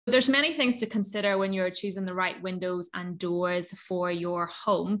There's many things to consider when you're choosing the right windows and doors for your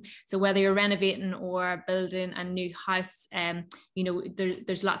home. So whether you're renovating or building a new house,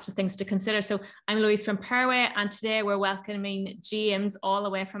 there's lots of things to consider. So I'm Louise from Perway, and today we're welcoming James all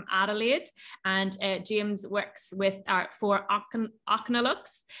the way from Adelaide. And James works for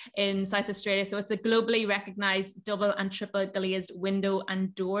Oknalux in South Australia. So it's a globally recognized double and triple glazed window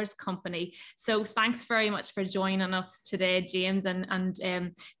and doors company. So thanks very much for joining us today, James,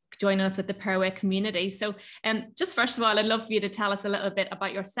 and joining us with the Perway community. So just first of all, I'd love for you to tell us a little bit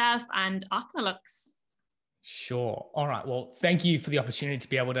about yourself and Oknalux. Sure. All right. Well, thank you for the opportunity to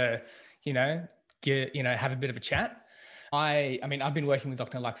be able to, have a bit of a chat. I've been working with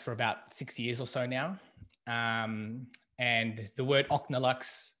Oknalux for about 6 years or so now. And the word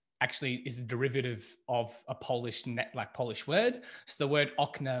Oknalux actually is a derivative of a Polish word. So the word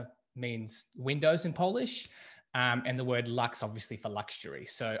Okna means windows in Polish. And the word lux, obviously, for luxury.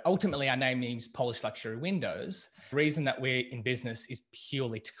 So ultimately, our name means Polish luxury windows. The reason that we're in business is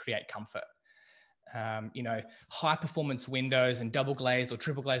purely to create comfort. High performance windows and double glazed or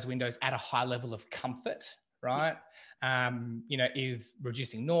triple glazed windows at a high level of comfort, right? Is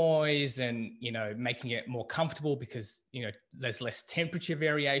reducing noise and, making it more comfortable because, there's less temperature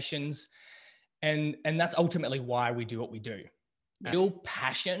variations. And that's ultimately why we do what we do. Yeah. Real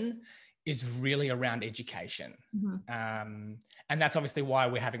passion is really around education. Mm-hmm. And that's obviously why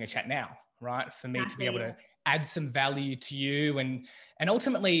we're having a chat now, right? For me to be able to add some value to you and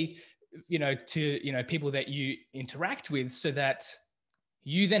ultimately, to, people that you interact with so that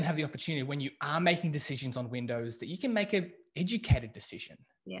you then have the opportunity when you are making decisions on windows that you can make an educated decision.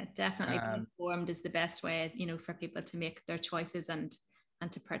 Yeah, definitely. Being informed is the best way, for people to make their choices and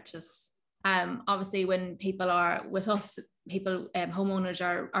to purchase. Obviously when people are with us, homeowners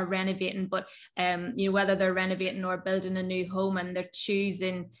are renovating, but whether they're renovating or building a new home and they're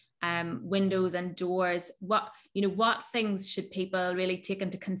choosing windows and doors, what things should people really take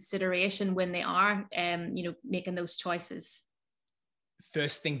into consideration when they are making those choices?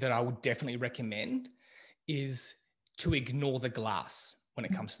 First thing that I would definitely recommend is to ignore the glass when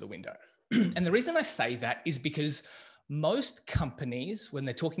it comes to the window. And the reason I say that is because most companies, when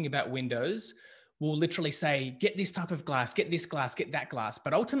they're talking about windows, will literally say, get this type of glass, get this glass, get that glass.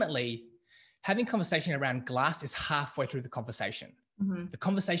 But ultimately, having conversation around glass is halfway through the conversation. Mm-hmm. The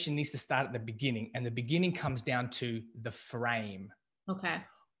conversation needs to start at the beginning, and the beginning comes down to the frame. Okay.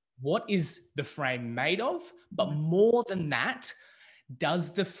 What is the frame made of? But more than that,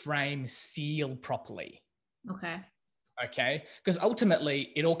 does the frame seal properly? Okay. Okay. Because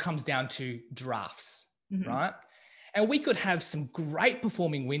ultimately, it all comes down to drafts, right? And we could have some great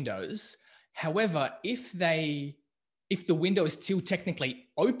performing windows. However, if the window is still technically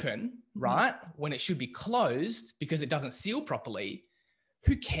open, right, when it should be closed because it doesn't seal properly,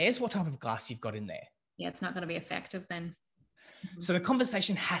 who cares what type of glass you've got in there? Yeah, it's not going to be effective then. So the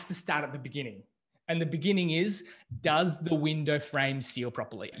conversation has to start at the beginning. And the beginning is, does the window frame seal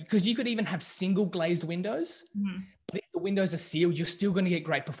properly? Because you could even have single glazed windows, but if the windows are sealed, you're still going to get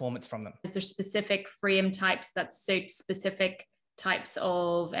great performance from them. Is there specific frame types that suit specific types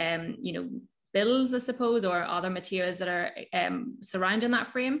of, bills, I suppose, or other materials that are surrounding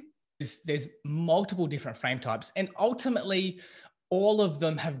that frame? There's multiple different frame types, and ultimately, all of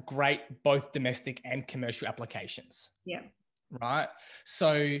them have great both domestic and commercial applications. Yeah. Right.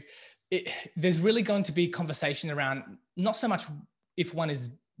 So there's really going to be conversation around not so much if one is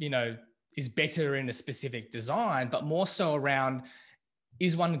better in a specific design, but more so around,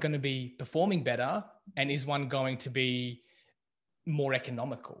 is one going to be performing better and is one going to be more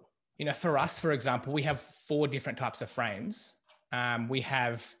economical? For us, for example, we have 4 different types of frames. We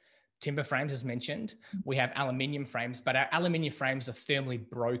have timber frames, as mentioned. We have aluminium frames, but our aluminium frames are thermally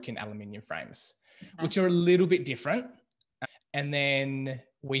broken aluminium frames, which are a little bit different. And then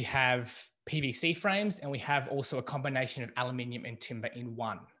we have PVC frames, and we have also a combination of aluminium and timber in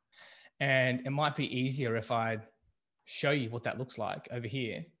one. And it might be easier if I show you what that looks like over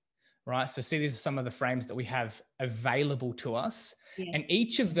here, right? So see, these are some of the frames that we have available to us. Yes. And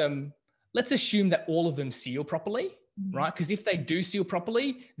each of them, let's assume that all of them seal properly, right? Because if they do seal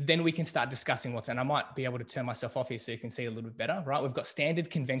properly, then we can start discussing and I might be able to turn myself off here so you can see a little bit better, right? We've got standard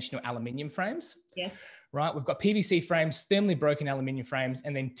conventional aluminium frames. Yes. Right? We've got PVC frames, thermally broken aluminium frames,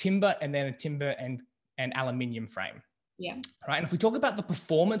 and then timber, and then a timber and aluminium frame. Yeah. Right. And if we talk about the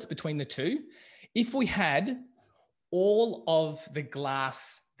performance between the two, if we had all of the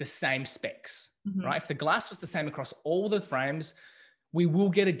glass the same specs, right? If the glass was the same across all the frames, we will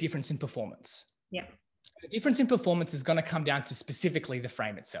get a difference in performance. Yeah. The difference in performance is going to come down to specifically the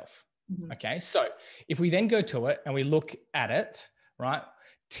frame itself. Okay. So if we then go to it and we look at it, right?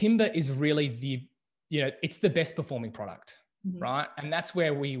 timber is really it's the best performing product, right? And that's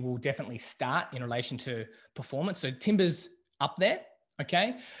where we will definitely start in relation to performance. So timber's up there,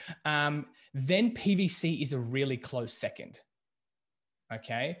 okay? Then PVC is a really close second,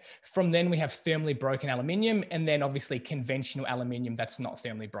 okay? From then we have thermally broken aluminium, and then obviously conventional aluminium that's not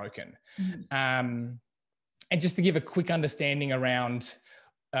thermally broken. And just to give a quick understanding around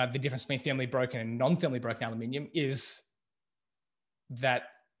the difference between thermally broken and non-thermally broken aluminium is that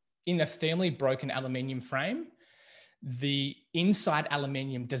in a thermally broken aluminium frame, the inside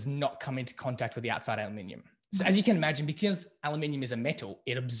aluminium does not come into contact with the outside aluminium. So as you can imagine, because aluminium is a metal,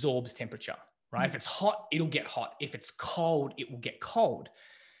 it absorbs temperature, right? If it's hot, it'll get hot. If it's cold, it will get cold.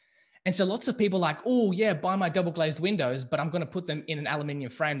 And so lots of people are like, oh yeah, buy my double glazed windows, but I'm going to put them in an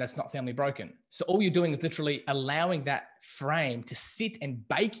aluminium frame that's not thermally broken. So all you're doing is literally allowing that frame to sit and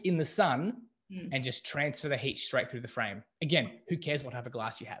bake in the sun and just transfer the heat straight through the frame. Again, who cares what type of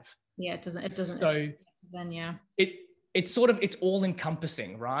glass you have? Yeah, it doesn't. So then, yeah. It's all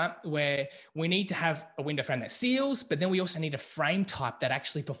encompassing, right? Where we need to have a window frame that seals, but then we also need a frame type that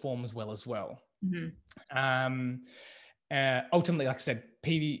actually performs well as well. Ultimately, like I said,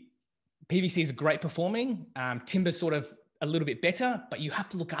 PVC is great performing. Timber's sort of a little bit better, but you have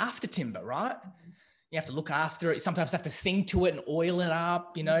to look after timber, right? You have to look after it. Sometimes have to sing to it and oil it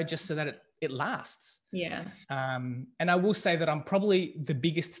up, just so that it lasts. Yeah. And I will say that I'm probably the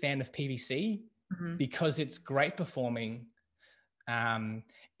biggest fan of PVC because it's great performing.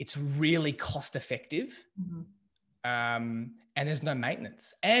 It's really cost effective. And there's no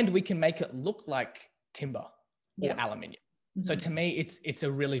maintenance. And we can make it look like timber or aluminium. So to me, it's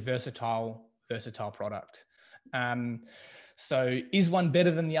a really versatile product. So is one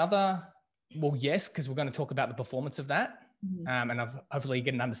better than the other? Well, yes, because we're going to talk about the performance of that. And I've hopefully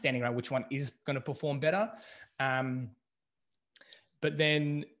get an understanding around which one is going to perform better. But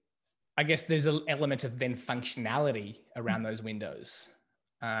then I guess there's an element of then functionality around those windows.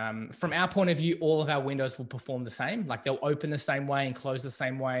 From our point of view, all of our windows will perform the same. Like they'll open the same way and close the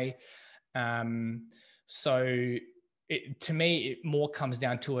same way. So to me, it more comes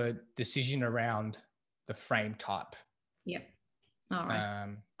down to a decision around the frame type. Yep. All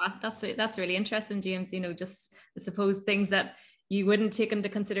right. That's really interesting, James. Just I suppose things that you wouldn't take into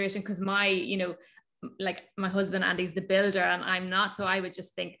consideration because like my husband Andy's the builder and I'm not, so I would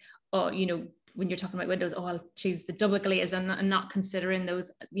just think, when you're talking about windows, I'll choose the double glazed and not considering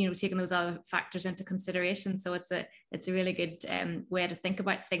those, taking those other factors into consideration. So it's a really good way to think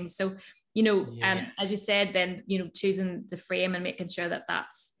about things. So as you said, then choosing the frame and making sure that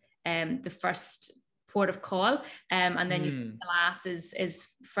that's the first port of call, and then the glass is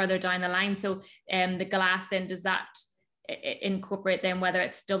further down the line. So the glass then, does that incorporate then whether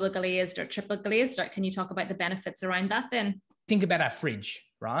it's double glazed or triple glazed, or can you talk about the benefits around that then? Think about our fridge,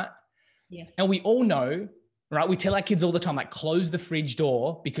 right? Yes. And we all know, right? We tell our kids all the time, like, close the fridge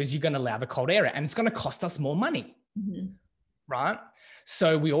door because you're going to allow the cold air out and it's going to cost us more money, right?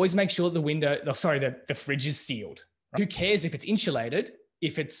 So we always make sure the fridge is sealed. Right? Who cares if it's insulated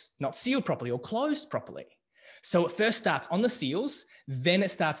if it's not sealed properly or closed properly? So it first starts on the seals, then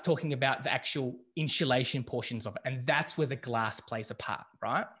it starts talking about the actual insulation portions of it. And that's where the glass plays a part,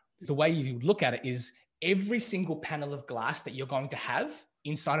 right? The way you look at it is every single panel of glass that you're going to have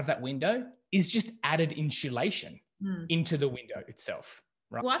inside of that window is just added insulation into the window itself.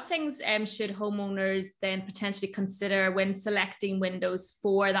 Right. What things should homeowners then potentially consider when selecting windows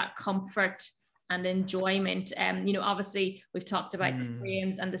for that comfort and enjoyment? Obviously we've talked about the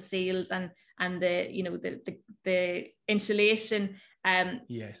frames and the seals and the insulation.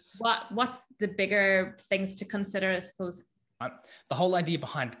 Yes. What's the bigger things to consider, I suppose? The whole idea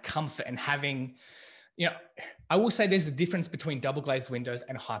behind comfort and having, I will say there's a difference between double glazed windows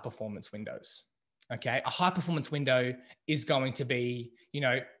and high performance windows. Okay. A high performance window is going to be,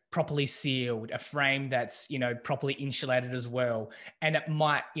 properly sealed, a frame that's, properly insulated as well. And it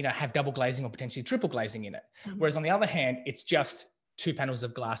might, have double glazing or potentially triple glazing in it. Whereas on the other hand, it's just 2 panels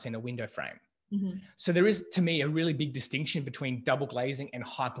of glass in a window frame. So there is, to me, a really big distinction between double glazing and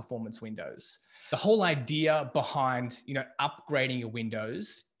high performance windows. The whole idea behind, upgrading your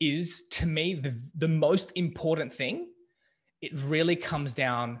windows is, to me, the most important thing. It really comes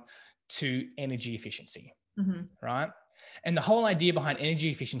down to energy efficiency, right? And the whole idea behind energy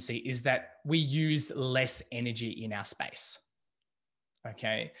efficiency is that we use less energy in our space,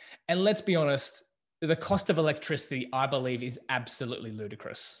 okay? And let's be honest, the cost of electricity, I believe, is absolutely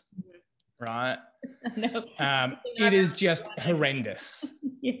ludicrous, right? No. It is just horrendous.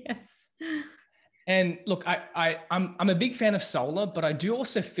 Yes. And look, I'm a big fan of solar, but I do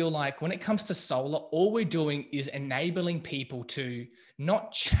also feel like when it comes to solar, all we're doing is enabling people to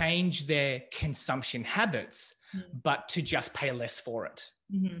not change their consumption habits, but to just pay less for it.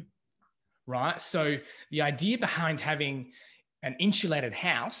 Mm-hmm. Right? So the idea behind having an insulated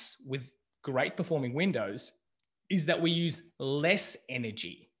house with great performing windows is that we use less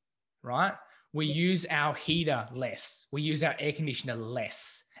energy, right? We use our heater less. We use our air conditioner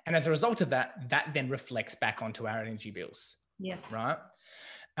less. And as a result of that, that then reflects back onto our energy bills. Yes. Right.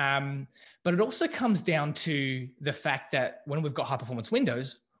 But it also comes down to the fact that when we've got high performance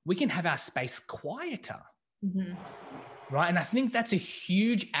windows, we can have our space quieter. Mm-hmm. Right. And I think that's a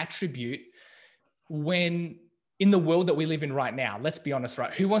huge attribute when in the world that we live in right now. Let's be honest,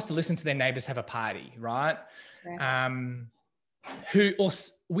 right? Who wants to listen to their neighbors have a party, right?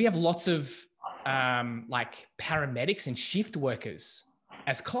 We have lots of like paramedics and shift workers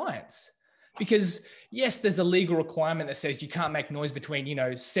as clients, because yes, there's a legal requirement that says you can't make noise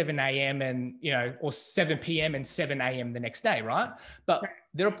between, 7 a.m. and, or 7 p.m. and 7 a.m. the next day, right? But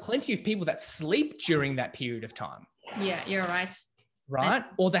there are plenty of people that sleep during that period of time. Yeah, you're right. Right?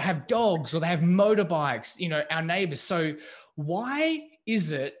 Or they have dogs or they have motorbikes, our neighbors. So why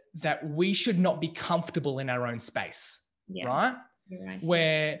is it that we should not be comfortable in our own space? Yeah. Right? Right.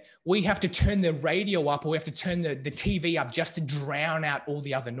 Where we have to turn the radio up or we have to turn the TV up just to drown out all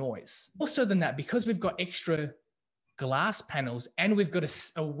the other noise. Also than that, because we've got extra glass panels and we've got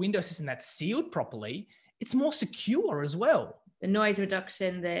a window system that's sealed properly, it's more secure as well. The noise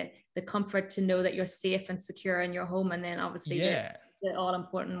reduction, the comfort to know that you're safe and secure in your home, and then obviously the all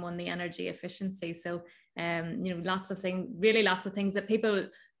important one, the energy efficiency. So lots of things that people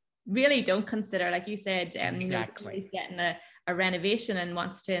really don't consider. Like you said, exactly. He's getting a renovation and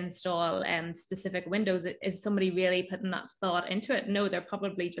wants to install specific windows. Is somebody really putting that thought into it? No, they're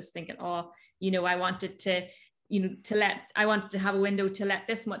probably just thinking, I wanted to I want to have a window to let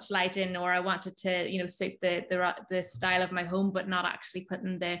this much light in, or I wanted to, suit the style of my home, but not actually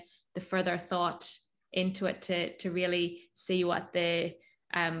putting the further thought into it to really see what the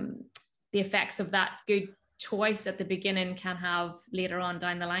effects of that good choice at the beginning can have later on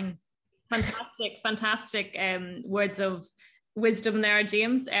down the line. Fantastic words of wisdom there,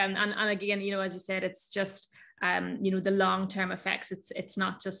 James. And again, as you said, it's just the long-term effects. It's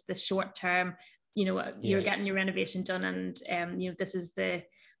not just the short-term. You're getting your renovation done, and this is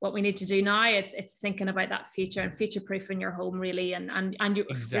what we need to do now. It's thinking about that future and future-proofing your home, really, and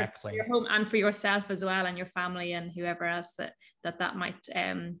exactly your home, and for yourself as well, and your family and whoever else that might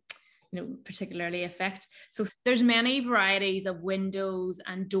particularly affect. So there's many varieties of windows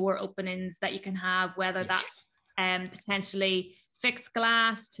and door openings that you can have, whether that's potentially fixed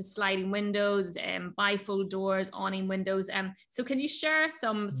glass to sliding windows, bifold doors, awning windows. So can you share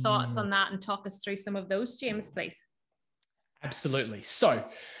some thoughts on that and talk us through some of those, James, please? Absolutely. So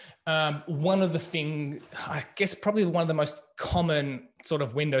one of the things, I guess probably one of the most common sort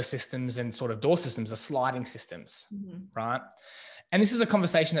of window systems and sort of door systems are sliding systems, right? And this is a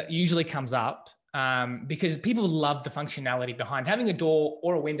conversation that usually comes up because people love the functionality behind having a door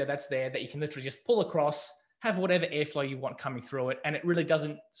or a window that's there that you can literally just pull across, have whatever airflow you want coming through it, and it really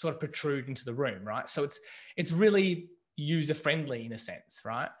doesn't sort of protrude into the room, right? So it's really user-friendly in a sense,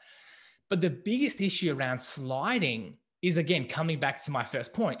 right? But the biggest issue around sliding is, again, coming back to my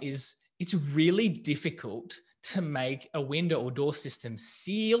first point, is it's really difficult to make a window or door system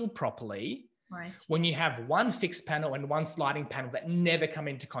seal properly when you have one fixed panel and one sliding panel that never come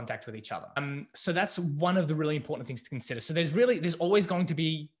into contact with each other. So that's one of the really important things to consider. So there's always going to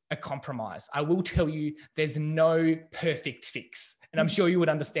be a compromise. I will tell you, there's no perfect fix. And I'm sure you would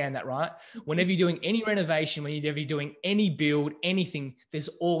understand that, right? Whenever you're doing any renovation, whenever you're doing any build, anything, there's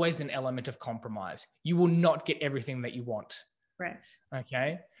always an element of compromise. You will not get everything that you want. Right.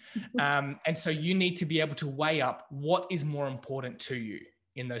 Okay. And so you need to be able to weigh up what is more important to you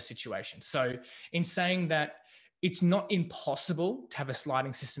in those situations. So in saying that, it's not impossible to have a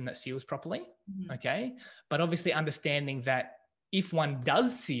sliding system that seals properly. Okay. But obviously understanding that if one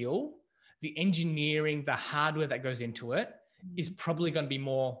does seal, the engineering, the hardware that goes into it is probably going to be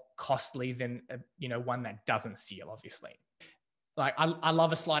more costly than, one that doesn't seal, obviously. Like I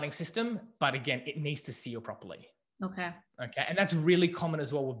love a sliding system, but again, it needs to seal properly. Okay. And that's really common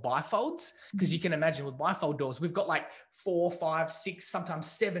as well with bifolds, because you can imagine with bifold doors, we've got like 4, 5, 6, sometimes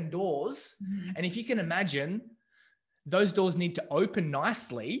 7 doors. And if you can imagine, those doors need to open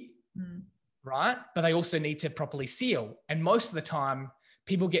nicely, right? But they also need to properly seal. And most of the time,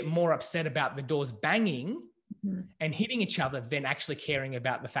 people get more upset about the doors banging and hitting each other than actually caring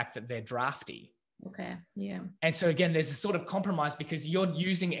about the fact that they're drafty. Okay. Yeah. And so again, there's a sort of compromise because you're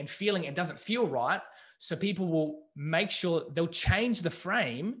using it and feeling it doesn't feel right. So people will make sure they'll change the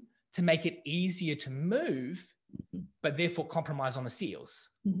frame to make it easier to move, but therefore compromise on the seals,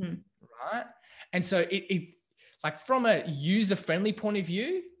 right? And so it like from a user-friendly point of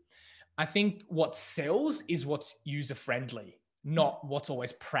view, I think what sells is what's user-friendly, not what's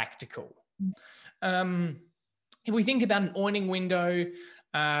always practical. If we think about an awning window,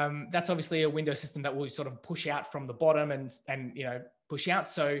 that's obviously a window system that will sort of push out from the bottom and push out.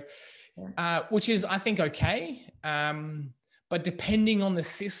 So, which is, I think, okay. But depending on the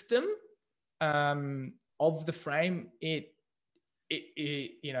system of the frame,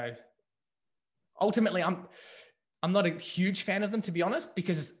 ultimately, I'm not a huge fan of them, to be honest,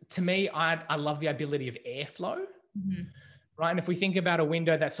 because to me, I love the ability of airflow. Right. And if we think about a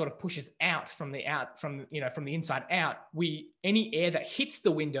window that sort of pushes out from the inside out, any air that hits the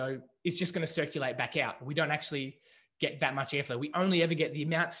window is just going to circulate back out. We don't actually get that much airflow. We only ever get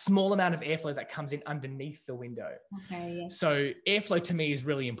the small amount of airflow that comes in underneath the window. Okay. Yeah. So airflow to me is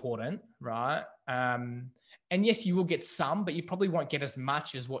really important, right? And yes, you will get some, but you probably won't get as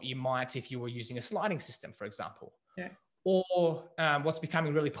much as what you might if you were using a sliding system, for example. Yeah. Or what's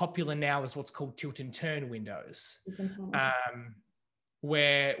becoming really popular now is what's called tilt and turn windows,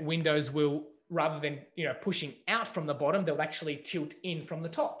 where windows will, rather than pushing out from the bottom, they'll actually tilt in from the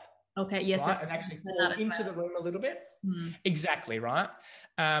top. Okay. Yes. Right? And actually fall into the room a little bit. Exactly. Right.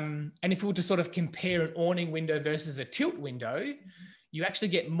 And if we were to sort of compare an awning window versus a tilt window, you actually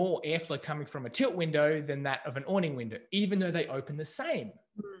get more airflow coming from a tilt window than that of an awning window, even though they open the same.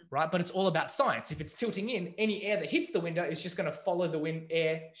 Right. But it's all about science. If it's tilting in, any air that hits the window is just going to follow the wind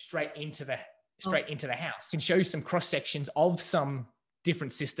air straight into the house. I can show you some cross sections of some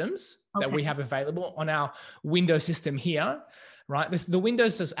different systems that we have available on our window system here. Right. The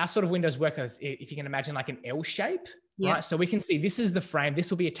windows, our sort of windows work as, if you can imagine, like an L shape. Yeah. Right. So we can see this is the frame. This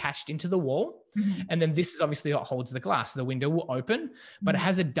will be attached into the wall. And then this is obviously what holds the glass. So the window will open, but it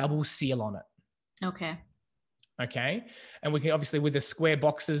has a double seal on it. Okay. Okay. And we can obviously, with the square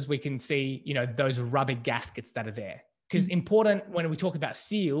boxes, we can see, those rubber gaskets that are there. Because important when we talk about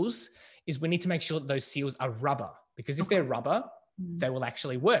seals is we need to make sure that those seals are rubber, because if they're rubber, they will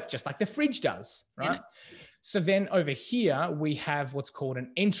actually work just like the fridge does. Right. Yeah. So then over here, we have what's called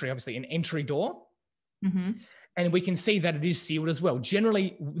an entry, obviously an entry door. And we can see that it is sealed as well.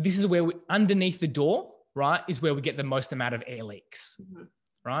 Generally, this is where underneath the door, right, is where we get the most amount of air leaks.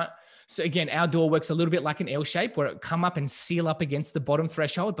 Right. So again, our door works a little bit like an L shape, where it come up and seal up against the bottom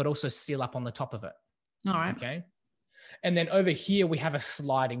threshold, but also seal up on the top of it. All right. Okay. And then over here, we have a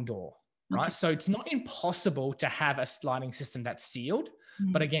sliding door, right? Okay. So it's not impossible to have a sliding system that's sealed,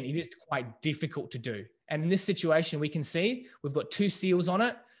 but again, it is quite difficult to do. And in this situation, we can see we've got two seals on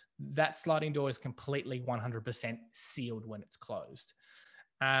it. That sliding door is completely 100% sealed when it's closed.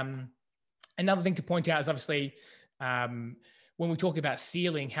 Another thing to point out is obviously, when we talk about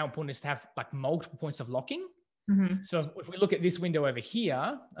sealing, how important it is to have like multiple points of locking. So if we look at this window over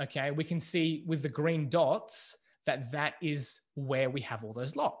here, okay, we can see with the green dots that is where we have all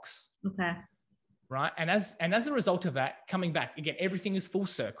those locks. Okay. Right. And as a result of that, coming back again, everything is full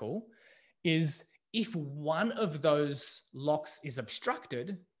circle, is if one of those locks is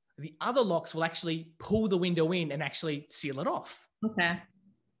obstructed, the other locks will actually pull the window in and actually seal it off. Okay.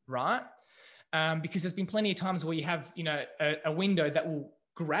 Right. Because there's been plenty of times where you have, a window that will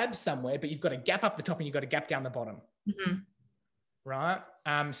grab somewhere, but you've got a gap up the top and you've got a gap down the bottom. Right.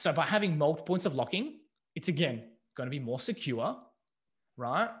 So by having multiple points of locking, it's again going to be more secure.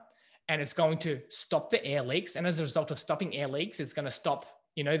 Right. And it's going to stop the air leaks. And as a result of stopping air leaks, it's going to stop,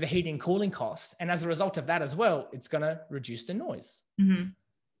 the heating and cooling cost. And as a result of that as well, it's going to reduce the noise.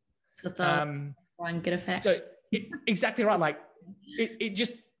 So it's one good effect. So exactly right. Like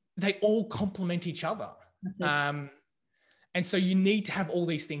they all complement each other. And so you need to have all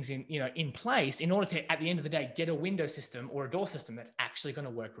these things in place in order to, at the end of the day, get a window system or a door system that's actually going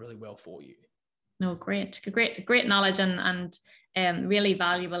to work really well for you. No, great knowledge and really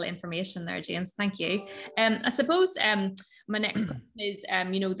valuable information there, James. Thank you. I suppose my next question is,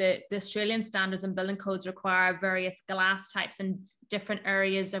 the Australian standards and building codes require various glass types in different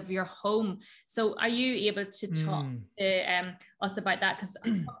areas of your home. So are you able to talk to us about that?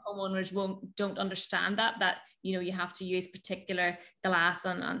 Because some homeowners don't understand that you have to use particular glass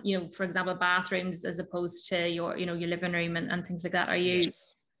on for example, bathrooms as opposed to your living room and things like that.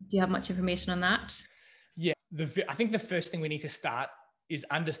 Yes. Do you have much information on that? Yeah, I think the first thing we need to start is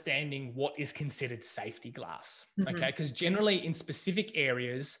understanding what is considered safety glass. Okay, because generally in specific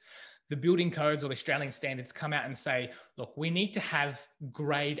areas, the building codes or the Australian standards come out and say, look, we need to have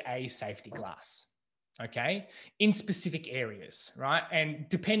grade A safety glass. okay, in specific areas, right? And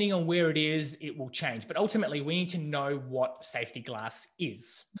depending on where it is, it will change. But ultimately, we need to know what safety glass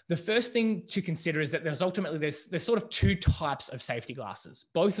is. The first thing to consider is that there's sort of two types of safety glasses.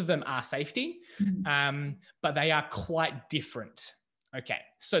 Both of them are safety, but they are quite different. Okay,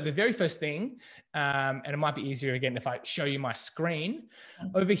 so the very first thing, and it might be easier again if I show you my screen.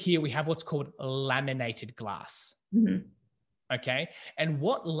 Over here, we have what's called laminated glass. Okay, and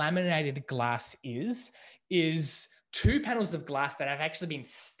what laminated glass is two panels of glass that have actually been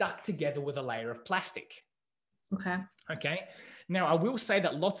stuck together with a layer of plastic. Okay, now I will say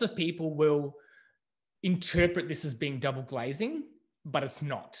that lots of people will interpret this as being double glazing, but it's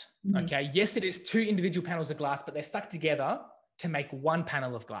not. Okay, yes, it is two individual panels of glass, but they're stuck together to make one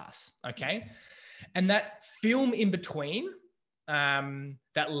panel of glass. Okay, and that film in between,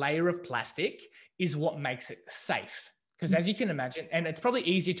 that layer of plastic, is what makes it safe. Because as you can imagine, and it's probably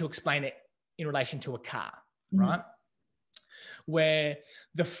easier to explain it in relation to a car, right? Where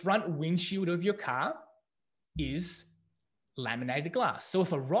the front windshield of your car is laminated glass. So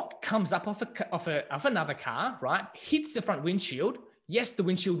if a rock comes up off another car, right, hits the front windshield, yes, the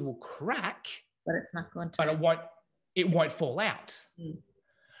windshield will crack, but it's not going to. But it won't fall out.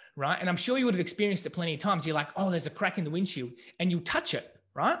 Right? And I'm sure you would have experienced it plenty of times. You're like, oh, there's a crack in the windshield, and you touch it,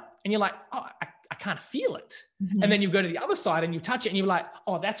 right? And you're like, oh, I can't feel it. And then you go to the other side and you touch it and you're like,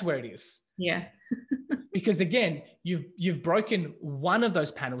 oh, that's where it is. Yeah. Because again, you've broken one of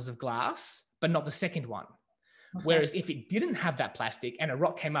those panels of glass, but not the second one. Whereas if it didn't have that plastic and a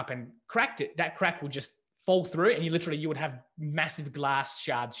rock came up and cracked it, that crack would just fall through, and you would have massive glass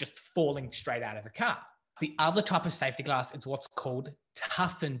shards just falling straight out of the car. The other type of safety glass is what's called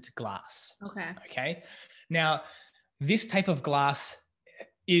toughened glass. Okay. Now, this type of glass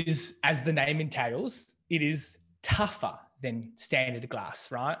is, as the name entails, it is tougher than standard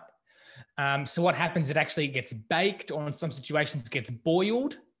glass, right? So what happens, it actually gets baked, or in some situations gets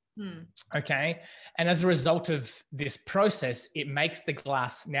boiled. Okay. And as a result of this process, it makes the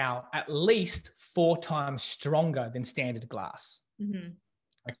glass now at least 4 times stronger than standard glass.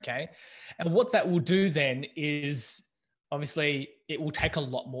 Okay. And what that will do then is, obviously, it will take a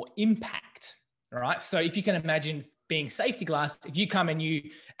lot more impact. All right. So if you can imagine being safety glass, if you come and you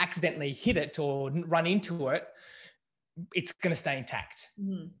accidentally hit it or run into it, it's going to stay intact.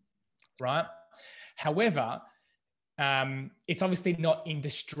 Right. However, it's obviously not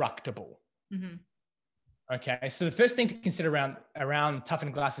indestructible. Okay. So the first thing to consider around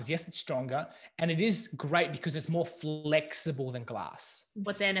toughened glass is, yes, it's stronger, and it is great because it's more flexible than glass.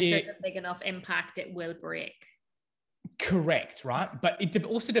 But then if there's a big enough impact, it will break. Correct, right? But it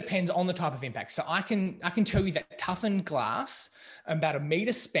also depends on the type of impact. So I can tell you that toughened glass, about 1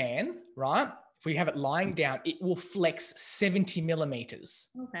 meter span, right? If we have it lying down, it will flex 70 millimeters.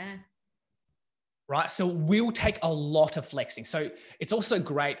 Okay. Right. So we'll take a lot of flexing. So it's also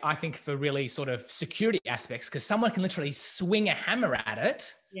great, I think, for really sort of security aspects, because someone can literally swing a hammer at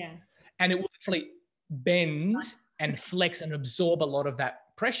it. Yeah. And it will literally bend and flex and absorb a lot of that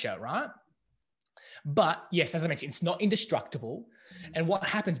pressure, right? But yes, as I mentioned, it's not indestructible. And what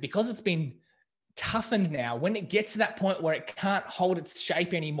happens, because it's been toughened now, when it gets to that point where it can't hold its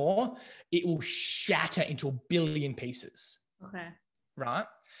shape anymore, it will shatter into 1 billion pieces. Okay. Right.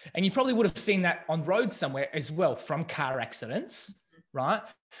 And you probably would have seen that on roads somewhere as well, from car accidents, right?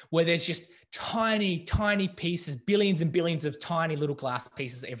 Where there's just tiny, tiny pieces, billions and billions of tiny little glass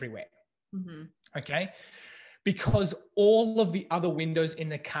pieces everywhere. Okay. Because all of the other windows in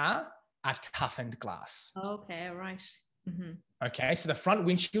the car are toughened glass. Okay. Right. Okay. So the front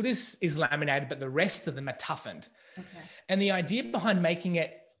windshield is laminated, but the rest of them are toughened. Okay. And the idea behind making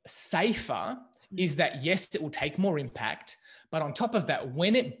it safer is that, yes, it will take more impact, but on top of that,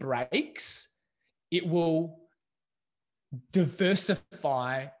 when it breaks, it will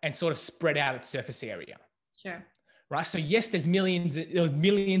diversify and sort of spread out its surface area. Sure. Right. So yes, there's millions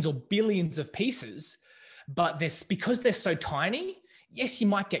or billions of pieces, but because they're so tiny, yes, you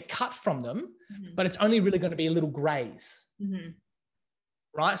might get cut from them, but it's only really going to be a little graze.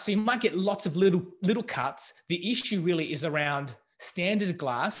 Right. So you might get lots of little cuts. The issue really is around standard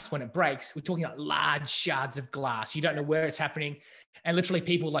glass. When it breaks, we're talking about large shards of glass. You don't know where it's happening, and literally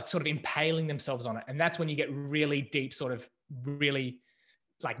people like sort of impaling themselves on it. And that's when you get really deep, sort of really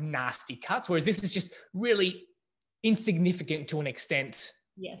like nasty cuts. Whereas this is just really insignificant to an extent.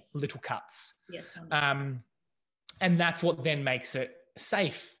 Yes. Little cuts. Yes. And that's what then makes it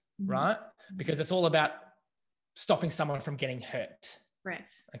safe, right? Because it's all about stopping someone from getting hurt.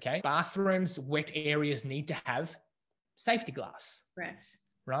 Right. Okay. Bathrooms, wet areas need to have safety glass.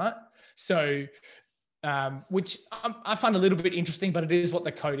 Right. So which I find a little bit interesting, but it is what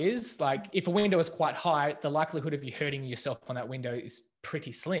the code is. Like if a window is quite high, the likelihood of you hurting yourself on that window is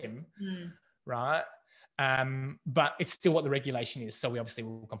pretty slim, right? But it's still what the regulation is. So we obviously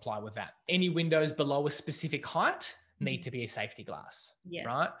will comply with that. Any windows below a specific height need to be a safety glass,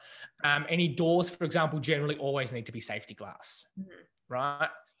 right? Any doors, for example, generally always need to be safety glass, right?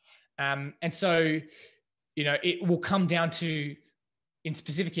 And so, you know, it will come down to, in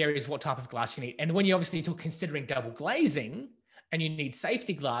specific areas, what type of glass you need. And when you obviously considering double glazing and you need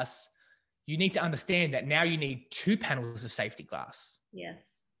safety glass, you need to understand that now you need 2 panels of safety glass.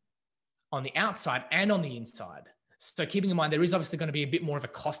 Yes. On the outside and on the inside. So keeping in mind, there is obviously going to be a bit more of a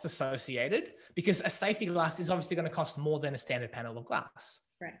cost associated, because a safety glass is obviously going to cost more than a standard panel of glass.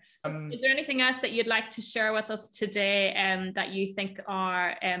 Correct. Is there anything else that you'd like to share with us today that you think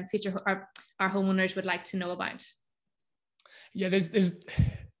our our homeowners would like to know about? Yeah,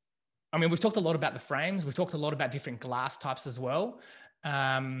 I mean, we've talked a lot about the frames. We've talked a lot about different glass types as well.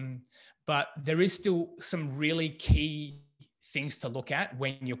 But there is still some really key things to look at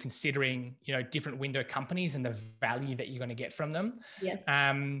when you're considering, you know, different window companies and the value that you're going to get from them. Yes.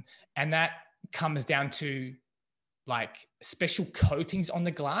 And that comes down to like special coatings on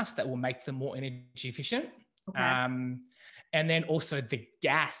the glass that will make them more energy efficient. Okay. And then also the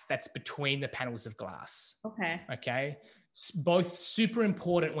gas that's between the panels of glass. Okay. Both super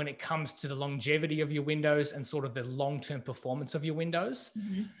important when it comes to the longevity of your windows and sort of the long-term performance of your windows.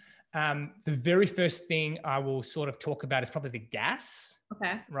 The very first thing I will sort of talk about is probably the gas.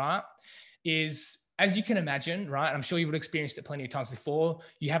 Right? Is, as you can imagine, right? I'm sure you would have experienced it plenty of times before.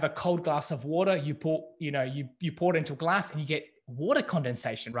 You have a cold glass of water, you pour it into a glass and you get water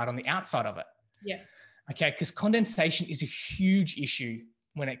condensation right on the outside of it. Yeah. Okay. Because condensation is a huge issue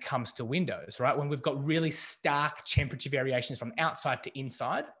when it comes to windows, right? When we've got really stark temperature variations from outside to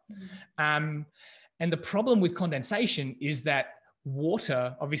inside. And the problem with condensation is that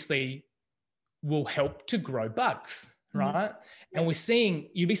water obviously will help to grow bugs, right? And we're seeing,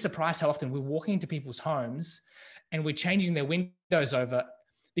 you'd be surprised how often we're walking into people's homes and we're changing their windows over,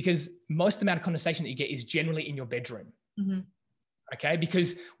 because most amount of condensation that you get is generally in your bedroom. Okay.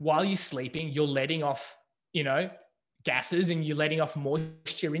 Because while you're sleeping, you're letting off, you know, gases and you're letting off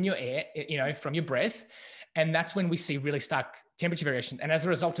moisture in your air, you know, from your breath. And that's when we see really stark temperature variation. And as a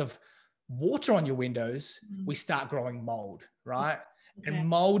result of water on your windows, we start growing mold, right? And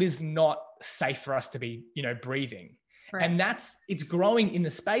mold is not safe for us to be, you know, breathing. And it's growing in the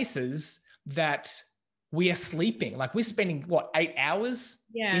spaces that we are sleeping. Like we're spending 8 hours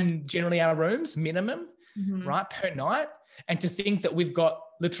in generally our rooms minimum, right, per night. And to think that we've got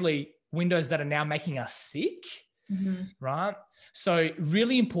literally windows that are now making us sick, right? So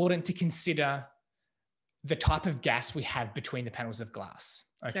really important to consider the type of gas we have between the panels of glass,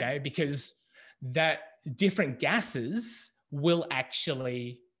 okay? Because that different gases will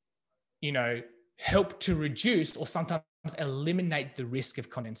actually, you know, help to reduce or sometimes eliminate the risk of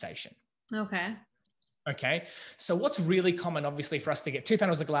condensation. Okay. So what's really common, obviously, for us to get 2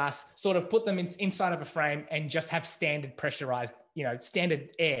 panels of glass, sort of put them inside of a frame and just have standard pressurized, you know, standard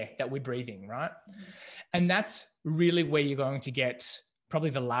air that we're breathing, right? And that's really where you're going to get probably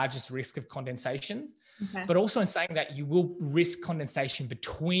the largest risk of condensation. But also in saying that, you will risk condensation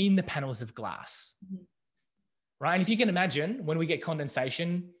between the panels of glass, right? And if you can imagine, when we get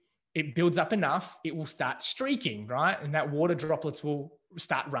condensation, it builds up enough, it will start streaking, right? And that water droplets will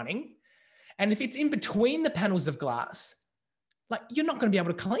start running. And if it's in between the panels of glass, like you're not going to be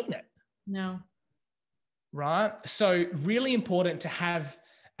able to clean it. No. Right? So really important to have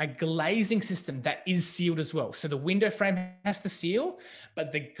a glazing system that is sealed as well. So the window frame has to seal,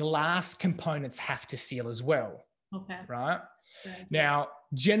 but the glass components have to seal as well. Right? Now,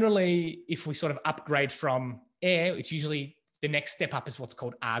 generally, if we sort of upgrade from air, it's usually the next step up is what's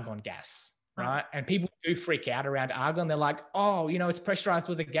called argon gas. Right. And people do freak out around argon. They're like, oh, you know, it's pressurized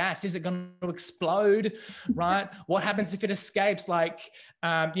with a gas. Is it going to explode? Right. What happens if it escapes? Like,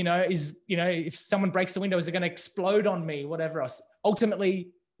 if someone breaks the window, is it going to explode on me? Whatever else.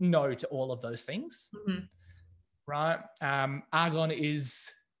 Ultimately, no to all of those things. Right. Argon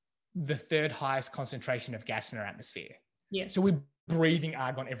is the 3rd highest concentration of gas in our atmosphere. Yes. So we're breathing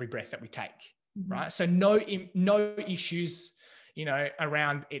argon every breath that we take. Right. So no issues, you know,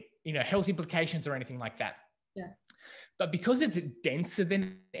 around it, you know, health implications or anything like that. But because it's denser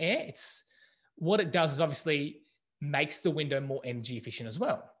than air, what it does is obviously makes the window more energy efficient as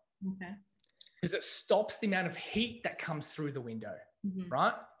well. Because it stops the amount of heat that comes through the window,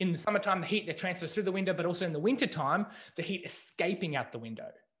 right? In the summertime, the heat that transfers through the window, but also in the wintertime, the heat escaping out the window.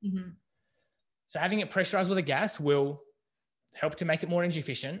 So having it pressurized with a gas will help to make it more energy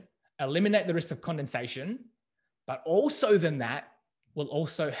efficient, eliminate the risk of condensation, but also than that will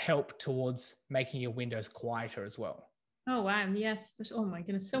also help towards making your windows quieter as well. Oh, wow. Yes. Oh my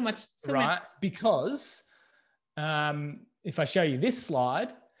goodness. So much. Right. Because if I show you this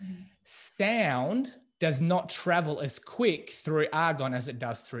slide, sound does not travel as quick through argon as it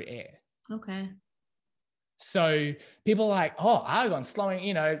does through air. Okay. So people are like, oh, argon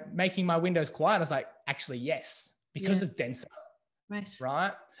slowing, making my windows quiet. I was like, actually, yes, because it's denser.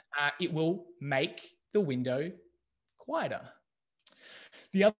 Right. It will make the window quieter.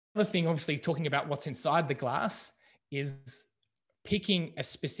 The other thing, obviously, talking about what's inside the glass is picking a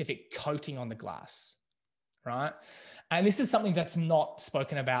specific coating on the glass, right? And this is something that's not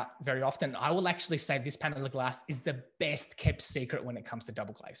spoken about very often. I will actually say this panel of glass is the best kept secret when it comes to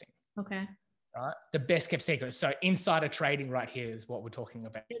double glazing. Okay. Right? The best kept secret. So insider trading right here is what we're talking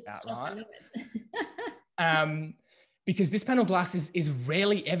about, right? Because this panel glass is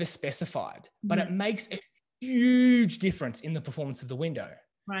rarely ever specified, but it makes a huge difference in the performance of the window.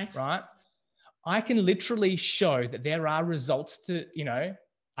 Right. Right. I can literally show that there are results to,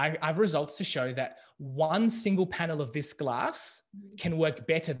 I have results to show that one single panel of this glass can work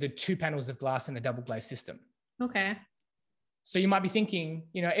better than 2 panels of glass in a double glaze system. Okay. So you might be thinking,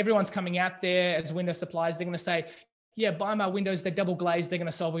 everyone's coming out there as window suppliers. They're going to say, yeah, buy my windows. They're double glazed. They're going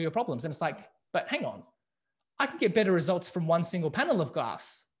to solve all your problems. And it's like, but hang on, I can get better results from one single panel of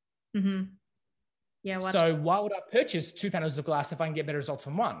glass. Mm-hmm. Yeah. So why would I purchase 2 panels of glass if I can get better results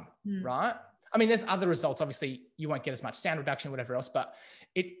from one? Right. I mean, there's other results. Obviously, you won't get as much sound reduction, whatever else, but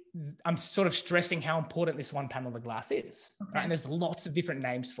I'm sort of stressing how important this one panel of glass is. Okay. Right? And there's lots of different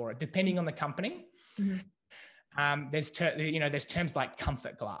names for it, depending on the company. There's terms like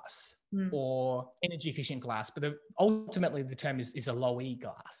comfort glass or energy efficient glass, but ultimately the term is a low E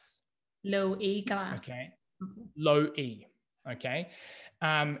glass. Low E glass. Okay. Low E. Okay.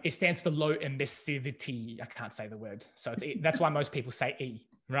 It stands for low emissivity. I can't say the word. So that's why most people say E,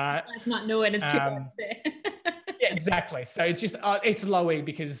 right? It's not knowing, it's too hard to say. Yeah, exactly. So it's just, it's low E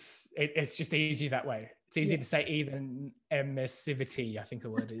because it's just easier that way. It's easier to say E than emissivity, I think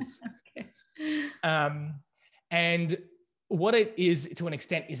the word is. Okay. And what it is to an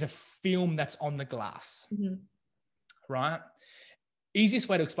extent is a film that's on the glass, right? Easiest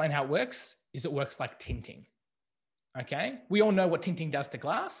way to explain how it works is it works like tinting. Okay. We all know what tinting does to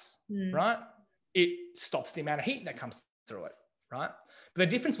glass, right? It stops the amount of heat that comes through it, right? But the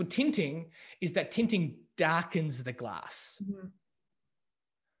difference with tinting is that tinting darkens the glass,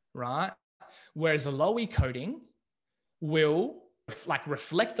 right? Whereas a low E coating will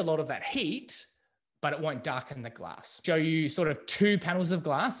reflect a lot of that heat, but it won't darken the glass. Show you sort of 2 panels of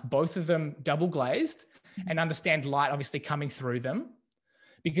glass, both of them double glazed, and understand light obviously coming through them,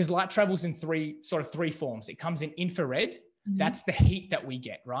 because light travels in three forms. It comes in infrared. That's the heat that we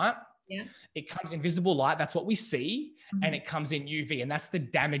get, right? Yeah. It comes in visible light. That's what we see. And it comes in UV, and that's the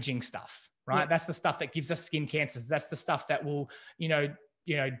damaging stuff, right? Yeah. That's the stuff that gives us skin cancers. That's the stuff that will,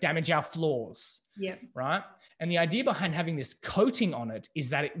 damage our floors. Yeah. Right. And the idea behind having this coating on it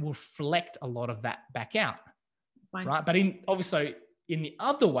is that it will reflect a lot of that back out. Right. But obviously in the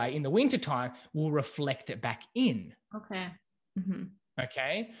other way, in the wintertime, we'll reflect it back in. Okay.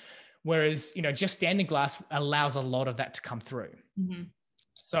 Okay. Whereas, just standard glass allows a lot of that to come through.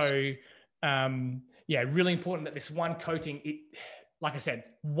 So, really important that this one coating, like I said,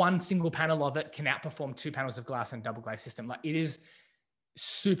 one single panel of it can outperform 2 panels of glass in a double glaze system. Like, it is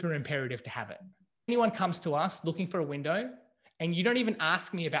super imperative to have it. Anyone comes to us looking for a window and you don't even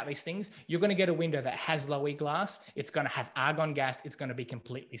ask me about these things, you're going to get a window that has low E glass. It's going to have argon gas. It's going to be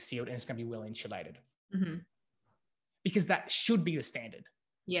completely sealed and it's going to be well insulated. Because that should be the standard.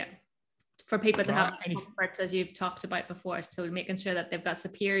 Yeah. For people to have comfort, as you've talked about before. So making sure that they've got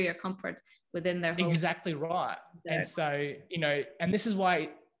superior comfort within their home. Exactly right. And so, and this is why,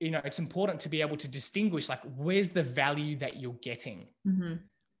 it's important to be able to distinguish, like, where's the value that you're getting?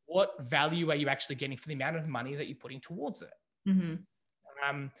 What value are you actually getting for the amount of money that you're putting towards it?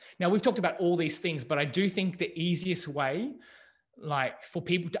 Now, we've talked about all these things, but I do think the easiest way, like, for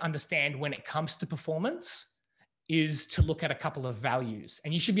people to understand when it comes to performance is to look at a couple of values.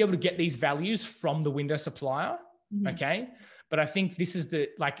 And you should be able to get these values from the window supplier, okay? But I think this is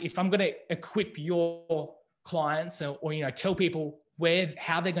if I'm going to equip your clients or tell people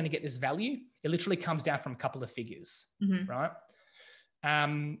how they're going to get this value, it literally comes down from a couple of figures, right?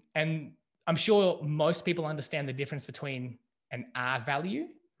 And I'm sure most people understand the difference between an R value,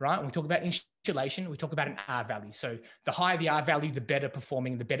 right? When we talk about insulation, we talk about an R value. So the higher the R value, the better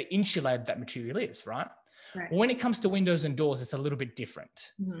performing, the better insulated that material is, right? Right. When it comes to windows and doors, it's a little bit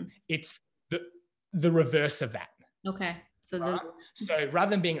different. It's the reverse of that. Okay. So So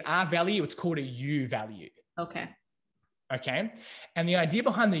rather than being an R value, it's called a U value. okay. Okay. And the idea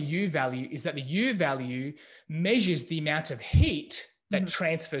behind the U value is that the U value measures the amount of heat that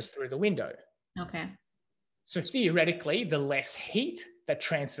transfers through the window. Okay. So theoretically, the less heat that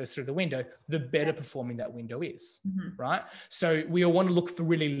transfers through the window, the better performing that window is, right? So we all want to look for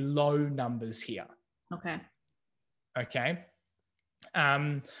really low numbers here. Okay. Okay.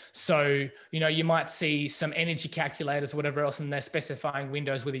 So, you know, you might see some energy calculators or whatever else, and they're specifying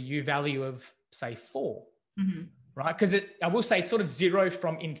windows with a U value of, say, 4, right? Because I will say it's sort of 0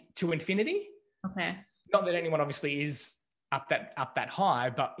 to infinity. Okay. Not that anyone obviously is up that high,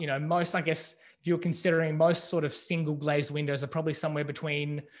 but, you know, most, I guess, if you're considering most sort of single glazed windows are probably somewhere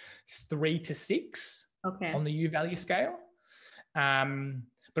between 3 to 6 on the U value scale.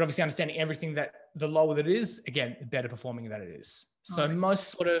 But obviously understanding everything that the lower that it is, again, the better performing that it is. So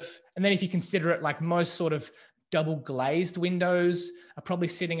most sort of, and then if you consider it like most sort of double glazed windows are probably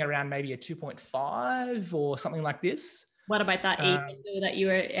sitting around maybe a 2.5 or something like this. What about that E window that you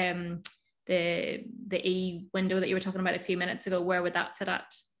were, the E window that you were talking about a few minutes ago? Where would that sit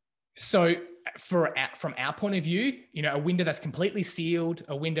at? So from our point of view, you know, a window that's completely sealed,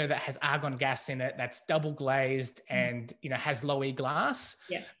 a window that has argon gas in it, that's double glazed and, you know, has low E glass,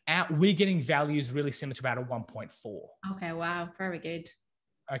 we're getting values really similar to about a 1.4. Okay. Wow. Very good.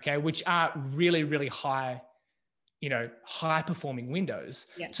 Okay. Which are really, really high, you know, high performing windows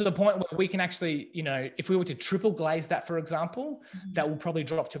to the point where we can actually, you know, if we were to triple glaze that, for example, that will probably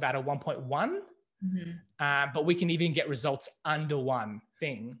drop to about a 1.1. But we can even get results under 1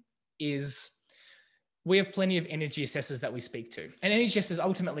 thing. Is we have plenty of energy assessors that we speak to. And energy assessors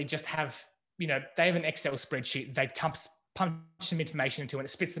ultimately just have, you know, they have an Excel spreadsheet. They punch some information into it and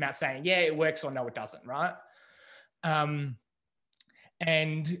it spits them out saying, yeah, it works or no, it doesn't, right? And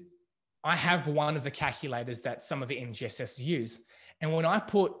I have one of the calculators that some of the energy assessors use. And when I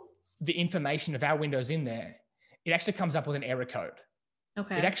put the information of our windows in there, it actually comes up with an error code.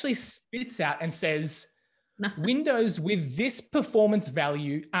 Okay. It actually spits out and says, windows with this performance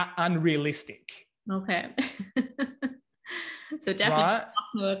value are unrealistic. Okay. So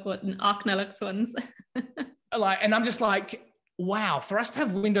definitely Oknalux ones. And I'm just like, wow, for us to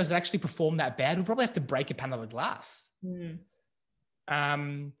have windows that actually perform that bad, we'll probably have to break a panel of glass.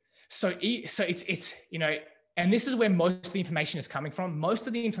 So it's, you know, and this is where most of the information is coming from. Most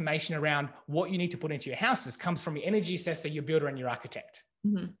of the information around what you need to put into your houses comes from your energy assessor, your builder, and your architect.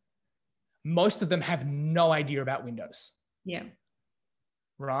 Most of them have no idea about windows. Yeah.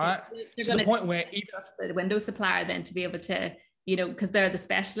 Right. To the point where even trust the window supplier then to be able to, you know, because they're the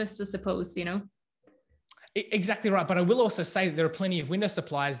specialists, I suppose, you know. Exactly right. But I will also say that there are plenty of window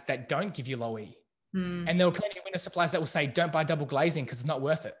suppliers that don't give you low E. And there are plenty of window suppliers that will say, don't buy double glazing because it's not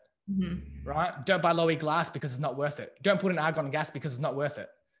worth it. Right. Don't buy low E glass because it's not worth it. Don't put an argon gas because it's not worth it.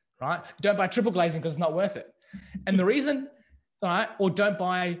 Right. Don't buy triple glazing because it's not worth it. And the reason, right, or don't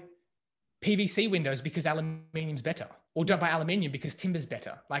buy PVC windows because aluminium's better, or don't buy aluminium because timber's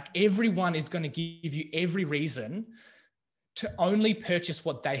better. Like everyone is going to give you every reason to only purchase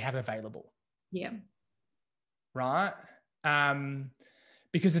what they have available. Yeah. Right.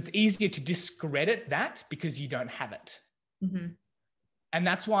 Because it's easier to discredit that because you don't have it. And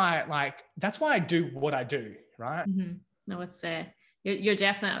that's why I do what I do. Right. No, it's, you're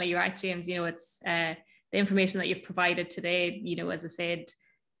definitely right, James. You know, it's the information that you've provided today, you know, as I said,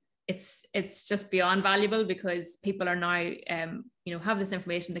 it's just beyond valuable because people are now, you know, have this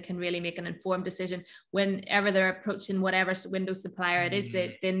information that can really make an informed decision whenever they're approaching whatever window supplier it is.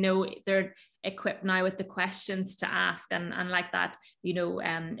 They know they're equipped now with the questions to ask and like that, you know,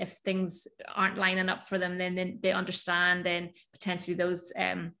 if things aren't lining up for them, then they understand then potentially those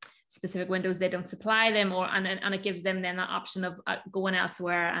specific windows they don't supply them, and it gives them then that option of going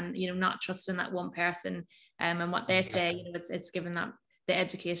elsewhere and, you know, not trusting that one person and what they say. You know, it's given that the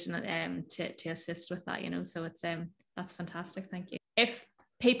education to assist with that, you know. So it's that's fantastic. Thank you. If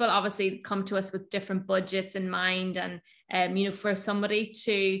people obviously come to us with different budgets in mind, and you know, for somebody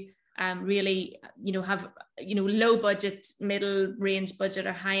to really, you know, have, you know, low budget, middle range budget,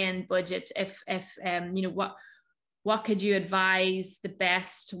 or high end budget, if you know, what could you advise the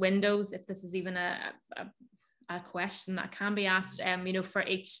best windows, if this is even a question that can be asked, you know, for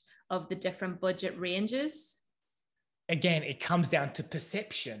each of the different budget ranges? Again, it comes down to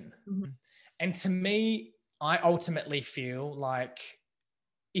perception. And to me, I ultimately feel like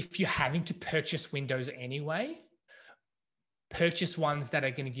if you're having to purchase windows anyway, purchase ones that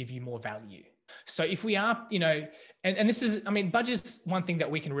are going to give you more value. So if we are, and this is, I mean, budget's one thing that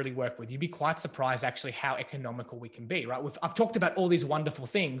we can really work with. You'd be quite surprised actually how economical we can be, right? I've talked about all these wonderful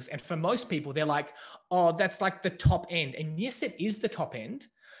things. And for most people, they're like, oh, that's like the top end. And yes, it is the top end,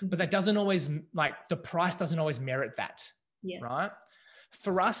 but that doesn't always, like, the price doesn't always merit that, yes. Right?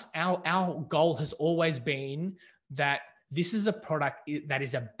 For us, our goal has always been that this is a product that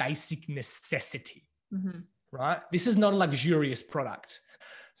is a basic necessity, right? This is not a luxurious product.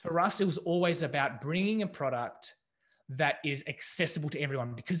 For us, it was always about bringing a product that is accessible to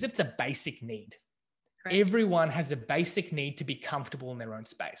everyone because it's a basic need. Correct. Everyone has a basic need to be comfortable in their own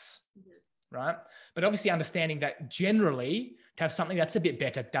space, right? But obviously understanding that generally to have something that's a bit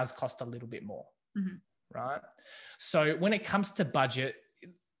better does cost a little bit more, right? So when it comes to budget,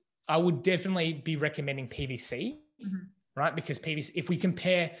 I would definitely be recommending PVC, right? Because PVC, if we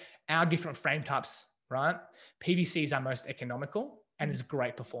compare our different frame types, right, PVC is our most economical and is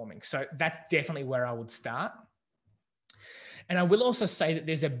great performing. So that's definitely where I would start. And I will also say that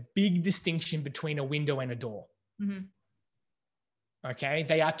there's a big distinction between a window and a door. Okay.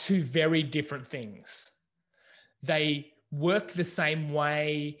 They are two very different things. They work the same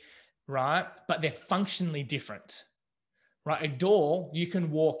way, right? But they're functionally different, right? A door, you can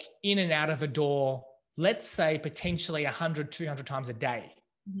walk in and out of a door, let's say potentially 100, 200 times a day.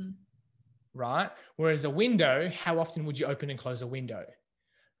 Right? Whereas a window, how often would you open and close a window?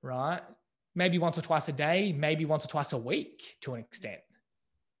 Right? Maybe once or twice a day, maybe once or twice a week to an extent.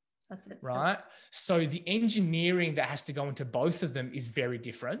 That's it. Right? So the engineering that has to go into both of them is very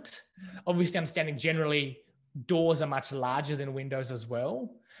different. Obviously, understanding generally doors are much larger than windows as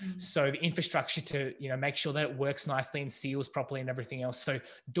well. So the infrastructure to, make sure that it works nicely and seals properly and everything else. So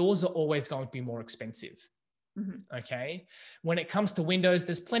doors are always going to be more expensive. Okay. When it comes to windows,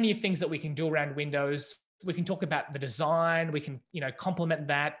 there's plenty of things that we can do around windows. We can talk about the design. We can, complement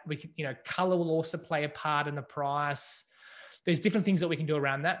that. We can, color will also play a part in the price. There's different things that we can do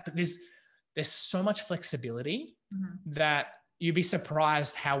around that, but there's so much flexibility that you'd be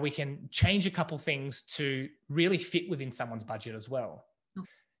surprised how we can change a couple things to really fit within someone's budget as well.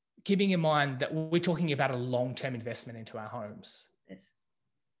 Keeping in mind that we're talking about a long-term investment into our homes,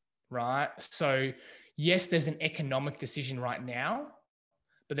 right? So yes, there's an economic decision right now,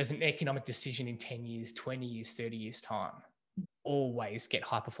 but there's an economic decision in 10 years, 20 years, 30 years time. Always get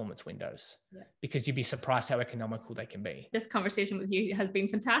high performance windows because you'd be surprised how economical they can be. This conversation with you has been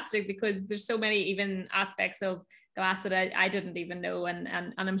fantastic because there's so many even aspects of glass that I didn't even know. And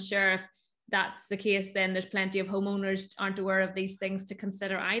I'm sure if that's the case, then there's plenty of homeowners aren't aware of these things to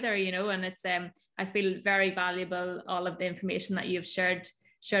consider either, and it's, I feel very valuable, all of the information that you've shared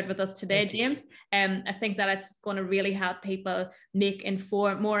with us today, James. I think that it's going to really help people make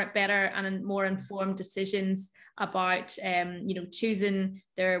better and more informed decisions about, choosing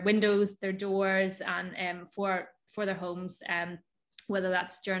their windows, their doors, and for their homes, whether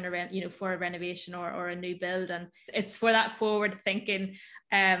that's during for a renovation or a new build. And it's for that forward thinking,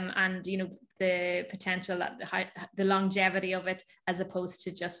 and the potential, that the longevity of it, as opposed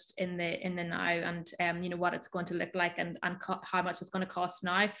to just in the now, and what it's going to look like and how much it's going to cost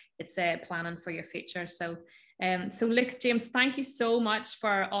now. It's planning for your future. So look, James, thank you so much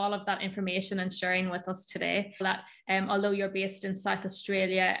for all of that information and sharing with us today. That although you're based in South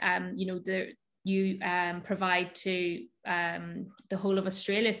Australia, you provide to the whole of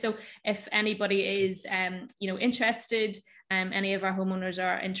Australia. So if anybody is interested, any of our homeowners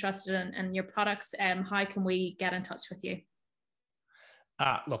are interested in your products, how can we get in touch with you?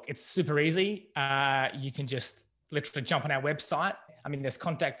 Look, it's super easy. You can just literally jump on our website. I mean, there's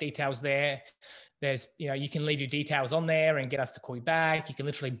contact details there. There's, you can leave your details on there and get us to call you back. You can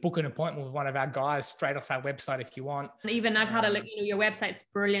literally book an appointment with one of our guys straight off our website if you want. And even I've had a look, your website's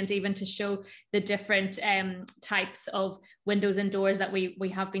brilliant, even to show the different types of windows and doors that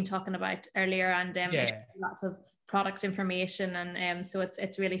we have been talking about earlier, and lots of product information, and so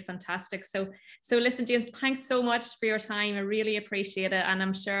it's really fantastic. So listen, James, thanks so much for your time. I really appreciate it, and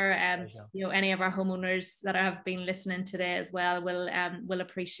I'm sure any of our homeowners that have been listening today as well will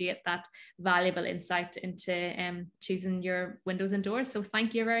appreciate that valuable insight into choosing your windows and doors. So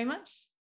thank you very much.